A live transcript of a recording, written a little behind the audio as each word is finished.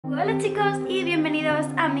Hola chicos y bienvenidos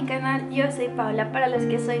a mi canal. Yo soy Paula para los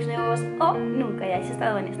que sois nuevos o nunca hayáis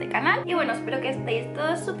estado en este canal. Y bueno, espero que estéis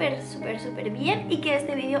todos súper bien y que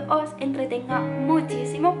este vídeo os entretenga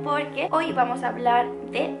muchísimo, porque hoy vamos a hablar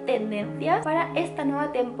de tendencias para esta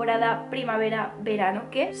nueva temporada primavera-verano,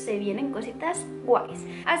 que se vienen cositas guays.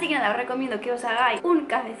 Así que nada, os recomiendo que os hagáis un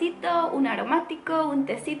cafecito, un aromático, un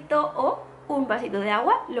tecito o un vasito de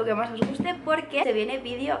agua, lo que más os guste, porque se viene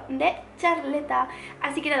vídeo de charleta.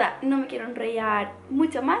 Así que nada, no me quiero enrollar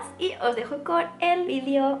mucho más y os dejo con el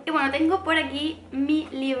vídeo. Y bueno, tengo por aquí mi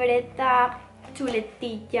libreta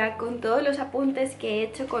chuletilla con todos los apuntes que he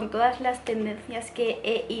hecho, con todas las tendencias que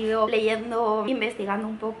he ido leyendo, investigando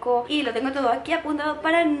un poco, y lo tengo todo aquí apuntado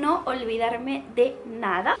para no olvidarme de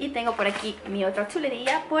nada. Y tengo por aquí mi otra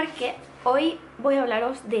chulería porque hoy voy a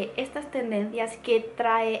hablaros de estas tendencias que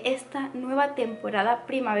trae esta nueva temporada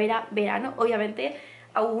primavera-verano. Obviamente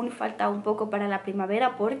aún falta un poco para la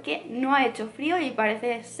primavera porque no ha hecho frío y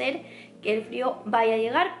parece ser que el frío vaya a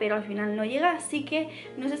llegar, pero al final no llega, así que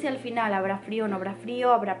no sé si al final habrá frío o no habrá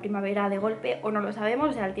frío, habrá primavera de golpe o no lo sabemos.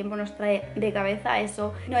 O sea, el tiempo nos trae de cabeza,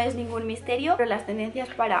 eso no es ningún misterio, pero las tendencias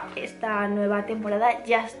para esta nueva temporada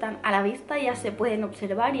ya están a la vista, ya se pueden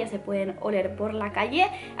observar, ya se pueden oler por la calle.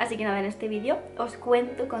 Así que nada, en este vídeo os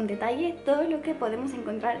cuento con detalle todo lo que podemos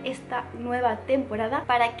encontrar esta nueva temporada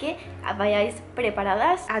para que vayáis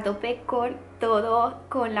preparadas a tope con todo,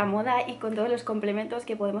 con la moda y con todos los complementos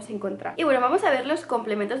que podemos encontrar. Y bueno, vamos a ver los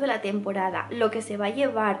complementos de la temporada, lo que se va a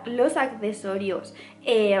llevar, los accesorios,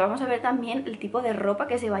 vamos a ver también el tipo de ropa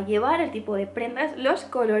que se va a llevar, el tipo de prendas, los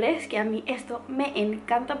colores, que a mí esto me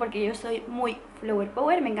encanta porque yo soy muy flower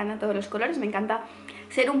power, me encantan todos los colores, me encanta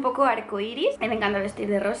ser un poco arcoiris, me encanta vestir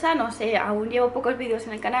de rosa. No sé, aún llevo pocos vídeos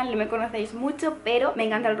en el canal, no me conocéis mucho, pero me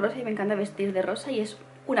encanta el rosa y me encanta vestir de rosa y es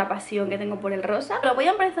una pasión que tengo por el rosa. Pero voy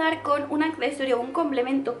a empezar con un accesorio, un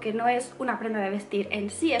complemento que no es una prenda de vestir en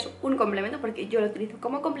sí, es un complemento porque yo lo utilizo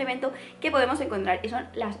como complemento, que podemos encontrar, y son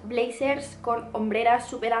las blazers con hombreras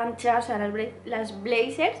súper anchas, o sea, las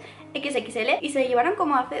blazers XXL, y se llevaron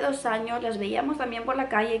como hace 2 años, las veíamos también por la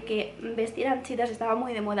calle, que vestir anchitas estaba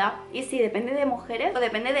muy de moda. Y sí, depende de mujeres o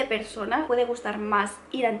depende de personas, puede gustar más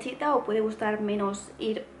ir anchita o puede gustar menos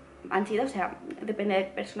ir anchita, o sea, depende de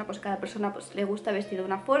persona, pues cada persona pues le gusta vestir de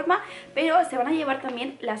una forma. Pero se van a llevar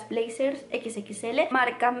también las blazers XXL,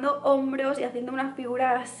 marcando hombros y haciendo una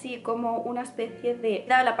figura así como una especie de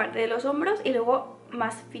la parte de los hombros y luego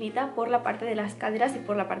más finita por la parte de las caderas y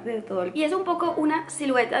por la parte de todo. Y es un poco una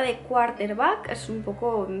silueta de quarterback, es un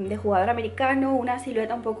poco de jugador americano, una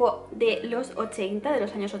silueta un poco de los 80, de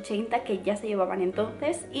los años 80, que ya se llevaban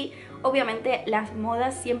entonces. Y obviamente las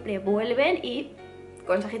modas siempre vuelven, y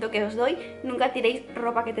consejito que os doy: nunca tiréis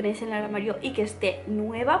ropa que tenéis en el armario y que esté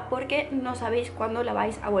nueva, porque no sabéis cuándo la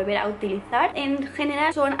vais a volver a utilizar. En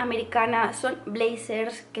general son americanas, son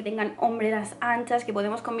blazers que tengan hombreras anchas, que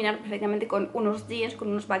podemos combinar perfectamente con unos jeans, con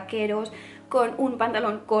unos vaqueros, con un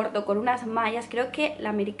pantalón corto, con unas mallas. Creo que la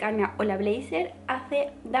americana o la blazer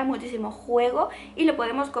da muchísimo juego y lo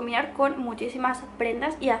podemos combinar con muchísimas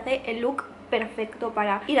prendas y hace el look perfecto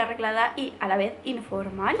para ir arreglada y a la vez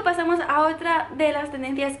informal. Pasamos a otra de las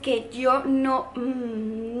tendencias que yo no,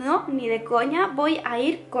 ni de coña voy a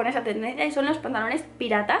ir con esa tendencia, y son los pantalones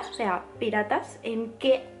piratas. O sea, piratas, ¿en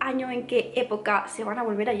qué año, en qué época se van a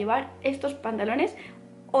volver a llevar estos pantalones?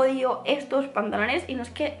 Odio estos pantalones, y no es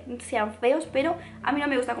que sean feos, pero a mí no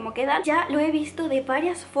me gusta cómo quedan. Ya lo he visto de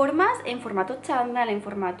varias formas, en formato chándal, en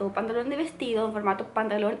formato pantalón de vestido, en formato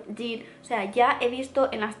pantalón jean. O sea, ya he visto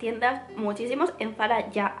en las tiendas muchísimos, en Zara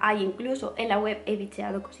ya hay, incluso en la web he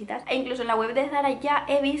bicheado cositas, e incluso en la web de Zara ya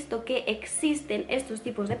he visto que existen estos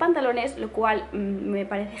tipos de pantalones, lo cual me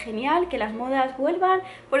parece genial que las modas vuelvan,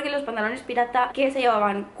 porque los pantalones pirata que se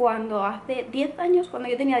llevaban cuando hace 10 años, cuando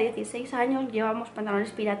yo tenía 16 años, llevábamos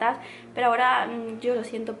pantalones piratas, pero ahora yo lo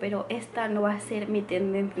siento, pero esta no va a ser mi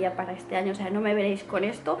tendencia para este año. O sea, no me veréis con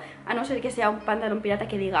esto, a no ser que sea un pantalón pirata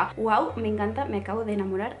que diga wow, me encanta, me acabo de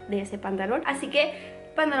enamorar de ese pantalón. Así que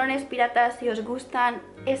pantalones piratas, si os gustan,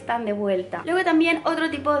 están de vuelta. Luego también otro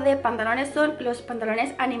tipo de pantalones son los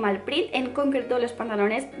pantalones animal print, en concreto los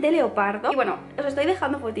pantalones de leopardo. Y bueno, os estoy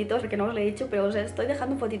dejando fotitos, porque no os lo he dicho, pero os estoy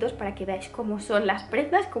dejando fotitos para que veáis cómo son las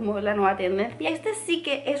prendas, cómo es la nueva tendencia. Este sí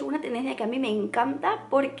que es una tendencia que a mí me encanta,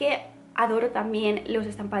 porque adoro también los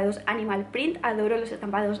estampados animal print, adoro los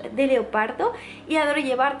estampados de leopardo y adoro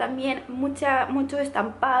llevar también mucho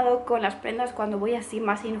estampado con las prendas cuando voy así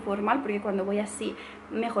más informal, porque cuando voy así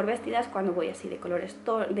mejor vestidas, cuando voy así de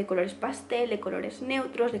colores pastel, de colores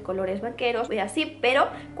neutros, de colores vaqueros, voy así, pero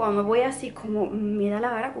cuando voy así como me da la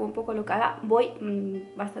gana, como un poco locada, voy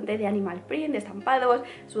bastante de animal print, de estampados,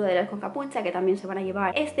 sudaderas con capucha que también se van a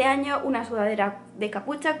llevar este año, una sudadera de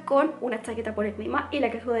capucha con una chaqueta por encima y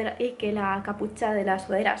que la capucha de la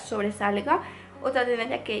sudadera sobresalga. Otra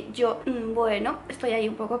tendencia que yo, bueno, estoy ahí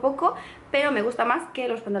un poco a poco, pero me gusta más que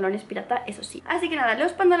los pantalones pirata, eso sí. Así que nada,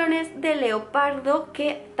 los pantalones de leopardo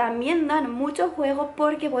que también dan mucho juego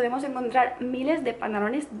porque podemos encontrar miles de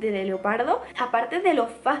pantalones de leopardo. Aparte de lo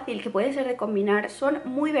fácil que puede ser de combinar, son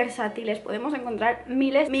muy versátiles, podemos encontrar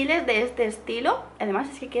miles de este estilo. Además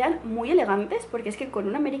es que quedan muy elegantes porque es que con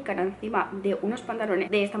una americana encima de unos pantalones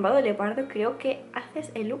de estampado de leopardo creo que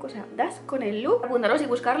haces el look, o sea, das con el look. Apuntaros y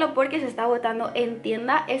buscarlo porque se está agotando en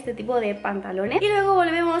tienda este tipo de pantalones. Y luego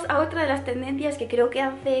volvemos a otra de las tendencias que creo que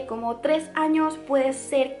hace como 3 años puede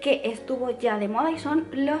ser que estuvo ya de moda, y son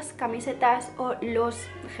las camisetas o los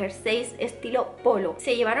jerseys estilo polo.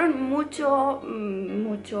 Se llevaron mucho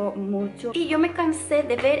y yo me cansé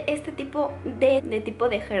de ver este tipo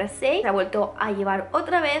de jersey. Se ha vuelto a llevar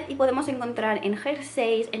otra vez y podemos encontrar en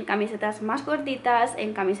jerseys, en camisetas más cortitas,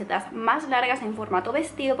 en camisetas más largas, en formato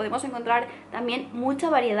vestido. Podemos encontrar también mucha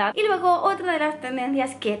variedad. Y luego otra de las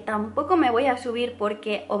tendencias que tampoco me voy a subir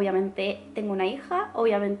porque obviamente tengo una hija,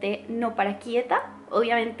 obviamente no para quieta,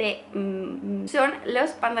 obviamente son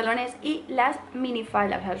los pantalones y las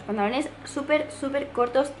minifaldas, o sea, los pantalones súper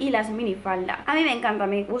cortos y las minifaldas. A mí me encanta,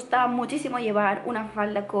 me gusta muchísimo llevar una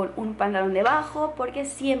falda con un pantalón debajo, porque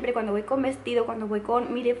siempre cuando voy con vestido, cuando voy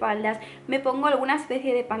con minifaldas, me pongo alguna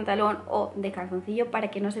especie de pantalón o de calzoncillo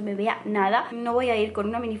para que no se me vea nada. No voy a ir con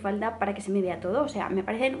una minifalda para que se me vea todo, o sea, me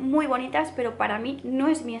parecen muy bonitas, pero para mí no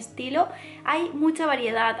es mi estilo. Hay mucha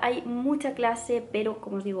variedad, hay mucha clase, pero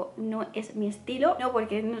como os digo, no es mi estilo. No,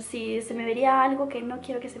 porque si se me vería algo que no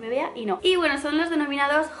quiero que se me vea, y no. Y bueno, son los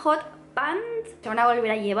denominados hot pants. Se van a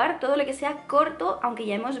volver a llevar todo lo que sea corto, aunque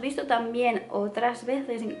ya hemos visto también otras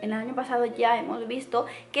veces, en el año pasado ya hemos visto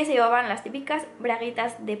que se llevaban las típicas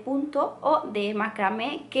braguitas de punto o de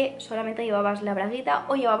macramé, que solamente llevabas la braguita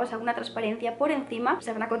o llevabas alguna transparencia por encima.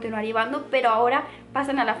 Se van a continuar llevando, pero ahora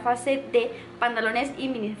pasan a la fase de pantalones y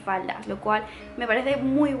minifaldas, lo cual me parece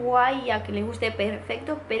muy guay y a quien le guste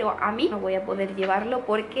perfecto, pero a mí no voy a poder llevarlo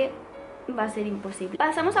porque va a ser imposible.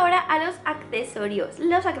 Pasamos ahora a los accesorios.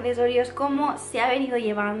 Los accesorios, como se ha venido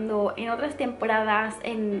llevando en otras temporadas,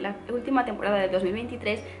 en la última temporada del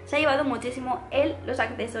 2023 se ha llevado muchísimo los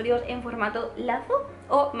accesorios en formato lazo,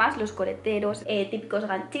 o más los coleteros, típicos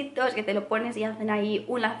ganchitos que te lo pones y hacen ahí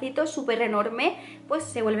un lacito súper enorme. Pues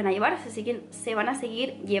se vuelven a llevar, se van a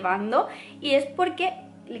seguir llevando, y es porque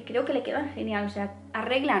creo que le quedan genial, o sea,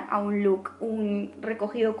 arreglan a un look, un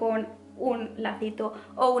recogido con un lacito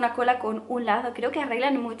o una cola con un lazo. Creo que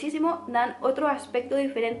arreglan muchísimo, dan otro aspecto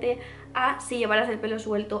diferente a si llevaras el pelo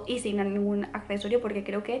suelto y sin ningún accesorio, porque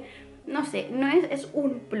creo que, no sé, no es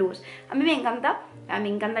un plus. A mí me encanta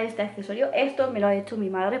este accesorio. Esto me lo ha hecho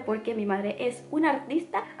mi madre porque mi madre es una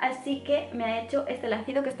artista, así que me ha hecho este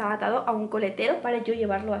lacito que está atado a un coletero para yo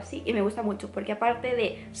llevarlo así, y me gusta mucho porque aparte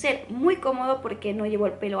de ser muy cómodo porque no llevo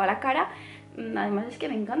el pelo a la cara, además es que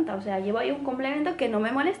me encanta, o sea, llevo ahí un complemento que no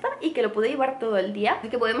me molesta y que lo puedo llevar todo el día. Así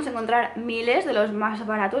que podemos encontrar miles de los más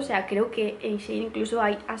baratos, o sea, creo que en Shein incluso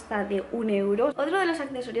hay hasta de 1 euro. Otro de los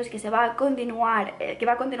accesorios que va a continuar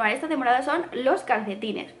esta temporada son los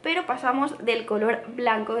calcetines, pero pasamos del color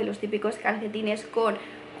blanco, de los típicos calcetines con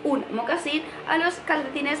un mocasín, a los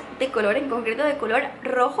calcetines de color, en concreto de color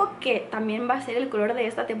rojo, que también va a ser el color de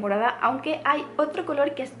esta temporada, aunque hay otro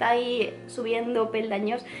color que está ahí subiendo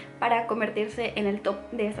peldaños para convertirse en el top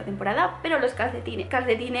de esta temporada. Pero los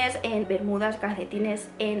calcetines en bermudas, calcetines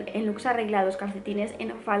en looks arreglados, calcetines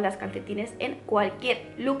en faldas, calcetines en cualquier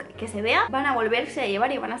look que se vea, van a volverse a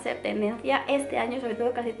llevar y van a ser tendencia este año, sobre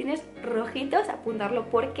todo calcetines rojitos. Apuntarlo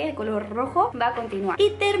porque el color rojo va a continuar. Y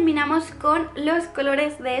terminamos con los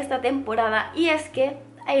colores de esta temporada, y es que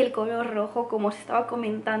el color rojo, como os estaba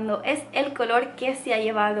comentando, es el color que se ha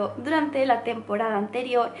llevado durante la temporada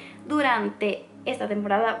anterior. Durante esta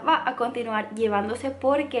temporada va a continuar llevándose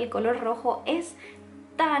porque el color rojo es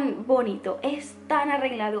tan bonito, es tan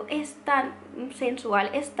arreglado, es tan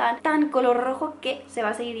sensual, es tan color rojo que se va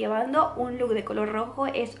a seguir llevando. Un look de color rojo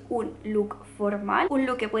es un look formal, un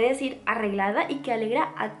look que puedes ir arreglada y que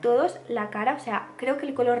alegra a todos la cara. O sea, creo que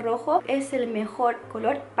el color rojo es el mejor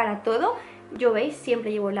color para todo. Yo, veis,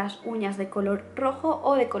 siempre llevo las uñas de color rojo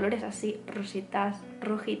o de colores así rositas,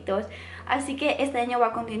 rojitos. Así que este año va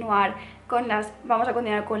a continuar vamos a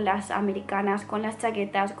continuar con las americanas, con las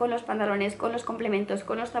chaquetas, con los pantalones, con los complementos,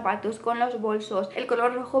 con los zapatos, con los bolsos. El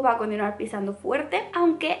color rojo va a continuar pisando fuerte,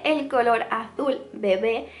 aunque el color azul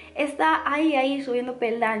bebé está ahí subiendo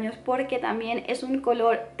peldaños, porque también es un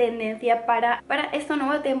color tendencia para esta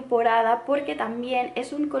nueva temporada, porque también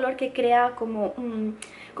es un color que crea como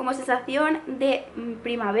sensación de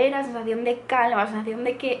primavera, sensación de calma, sensación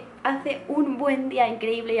de que hace un buen día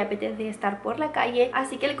increíble y apetece estar por la calle.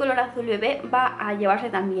 Así que el color azul bebé va a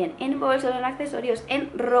llevarse también en bolsos, en accesorios,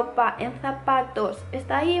 en ropa, en zapatos.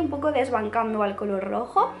 Está ahí un poco desbancando al color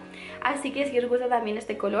rojo, así que si os gusta también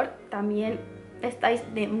este color, también estáis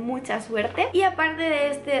de mucha suerte. Y aparte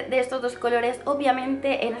de estos dos colores,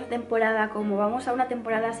 obviamente en esta temporada, como vamos a una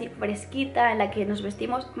temporada así fresquita en la que nos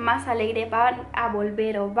vestimos más alegre, van a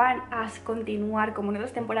volver o van a continuar como en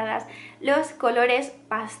otras temporadas los colores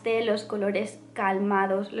pastel, los colores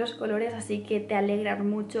calmados, los colores así que te alegran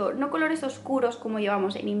mucho, no colores oscuros como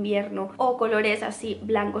llevamos en invierno o colores así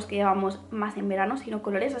blancos que llevamos más en verano, sino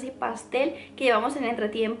colores así pastel que llevamos en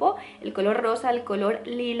entretiempo, el color rosa, el color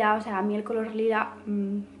lila. O sea, a mí el color lila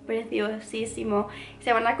preciosísimo,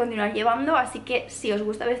 se van a continuar llevando, así que si os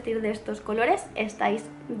gusta vestir de estos colores estáis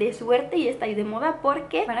de suerte y estáis de moda,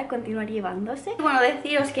 porque van a continuar llevándose. Y bueno,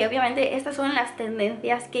 deciros que obviamente estas son las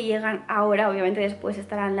tendencias que llegan ahora. Obviamente después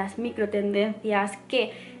estarán las micro tendencias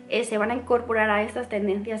que se van a incorporar a estas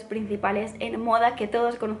tendencias principales en moda que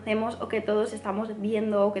todos conocemos o que todos estamos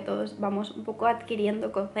viendo o que todos vamos un poco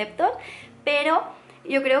adquiriendo conceptos, pero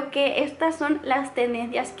yo creo que estas son las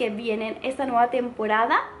tendencias que vienen esta nueva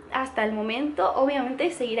temporada. Hasta el momento,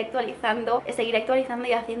 obviamente, seguir actualizando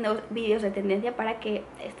y haciendo vídeos de tendencia para que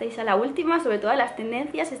estéis a la última, sobre todas las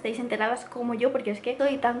tendencias, estéis enteradas como yo, porque es que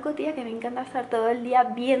soy tan cotilla que me encanta estar todo el día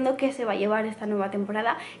viendo qué se va a llevar esta nueva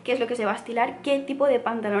temporada, qué es lo que se va a estilar, qué tipo de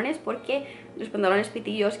pantalones, porque los pantalones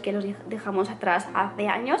pitillos que los dejamos atrás hace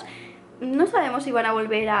años no sabemos si van a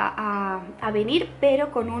volver a venir,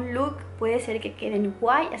 pero con un look puede ser que queden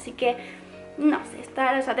guay, así que no sé,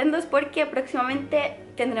 estaros atentos porque próximamente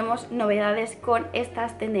tendremos novedades con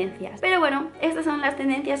estas tendencias. Pero bueno, estas son las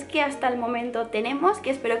tendencias que hasta el momento tenemos,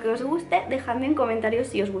 que espero que os guste. Dejadme en comentarios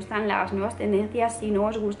si os gustan las nuevas tendencias, si no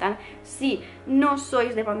os gustan, si no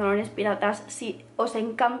sois de pantalones piratas, si os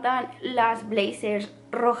encantan las blazers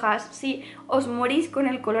rojas, si os morís con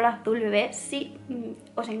el color azul bebé, si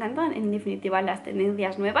os encantan en definitiva las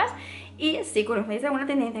tendencias nuevas. Y si conocéis alguna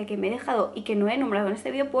tendencia que me he dejado y que no he nombrado en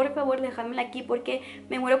este vídeo, por favor dejadmela aquí porque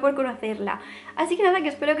me muero por conocerla. Así que nada, que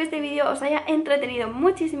espero que este vídeo os haya entretenido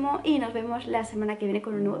muchísimo y nos vemos la semana que viene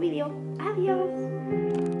con un nuevo vídeo.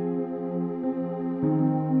 ¡Adiós!